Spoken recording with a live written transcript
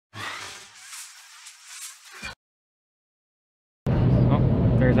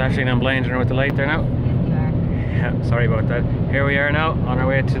There's Ashley and I'm blinding her with the light there now. Yeah, sorry about that. Here we are now on our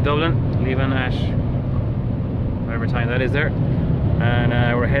way to Dublin, leaving at whatever time that is there. And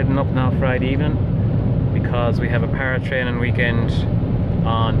we're heading up now Friday evening because we have a para training weekend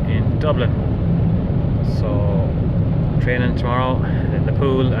on in Dublin. So training tomorrow at the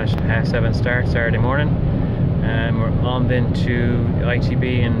pool at 7:30 start Saturday morning, and we're on then to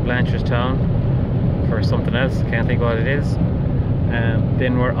ITB in Blanchardstown for something else, can't think what it is.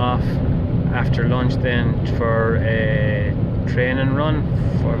 Then we're off after lunch then for a training run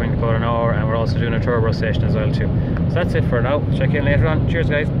for about an hour, and we're also doing a turbo session as well too. So that's it for now. Check in later on. Cheers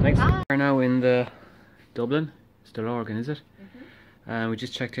guys, thanks. Bye. We're now in the Dublin, still Oregon is it? We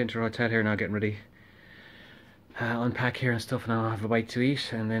just checked into our hotel here now, getting ready, unpack here and stuff, and I'll have a bite to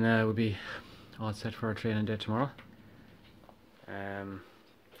eat, and then we'll be all set for our training day tomorrow.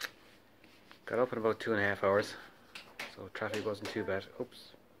 Got up in about 2.5 hours, so traffic wasn't too bad.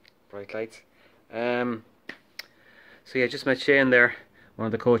 Oops, bright lights. So yeah, just met Shane there, one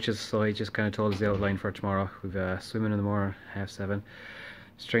of the coaches, so he just kind of told us the outline for tomorrow. We've swimming in the morning, 6:30,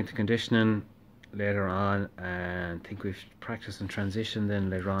 strength and conditioning later on, and I think we've practiced in transition then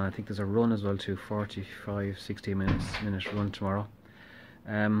later on. I think there's a run as well too, 45-60 minute run tomorrow.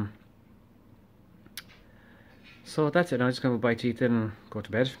 So that's it. Now I'm just going to bite to eat then and go to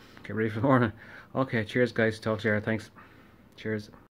bed, get ready for the morning. Okay, cheers guys, talk to you later, thanks. Cheers.